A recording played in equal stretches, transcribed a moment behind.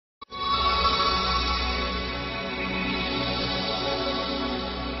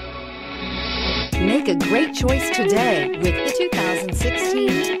Make a great choice today with the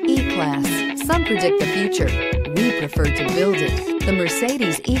 2016 E-Class. Some predict the future. We prefer to build it. The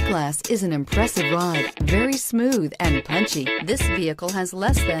Mercedes E-Class is an impressive ride, very smooth and punchy. This vehicle has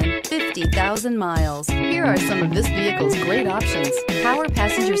less than 50,000 miles. Here are some of this vehicle's great options: power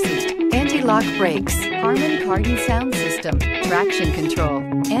passenger seat, anti-lock brakes, Harman Kardon sound system, traction control,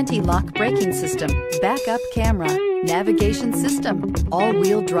 anti-lock braking system, backup camera, navigation system,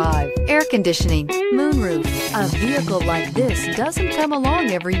 all-wheel drive, air conditioning, moonroof. A vehicle like this doesn't come along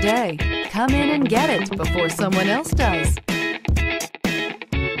every day. Come in and get it before someone else does.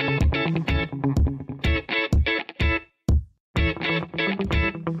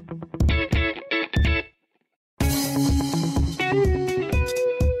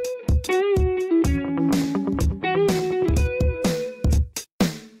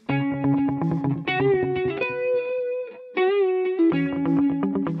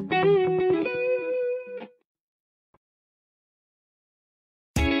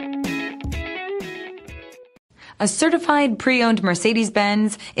 A certified pre-owned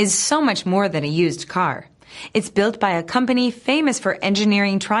Mercedes-Benz is so much more than a used car. It's built by a company famous for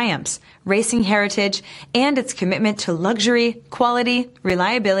engineering triumphs, racing heritage, and its commitment to luxury, quality,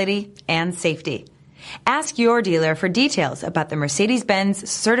 reliability, and safety. Ask your dealer for details about the Mercedes-Benz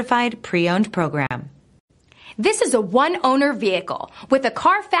Certified Pre-Owned program. This is a one-owner vehicle with a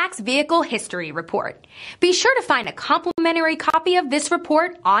Carfax Vehicle History Report. Be sure to find a complimentary copy of this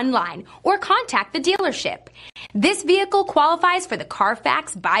report online or contact the dealership. This vehicle qualifies for the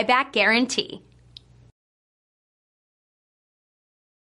Carfax Buyback Guarantee.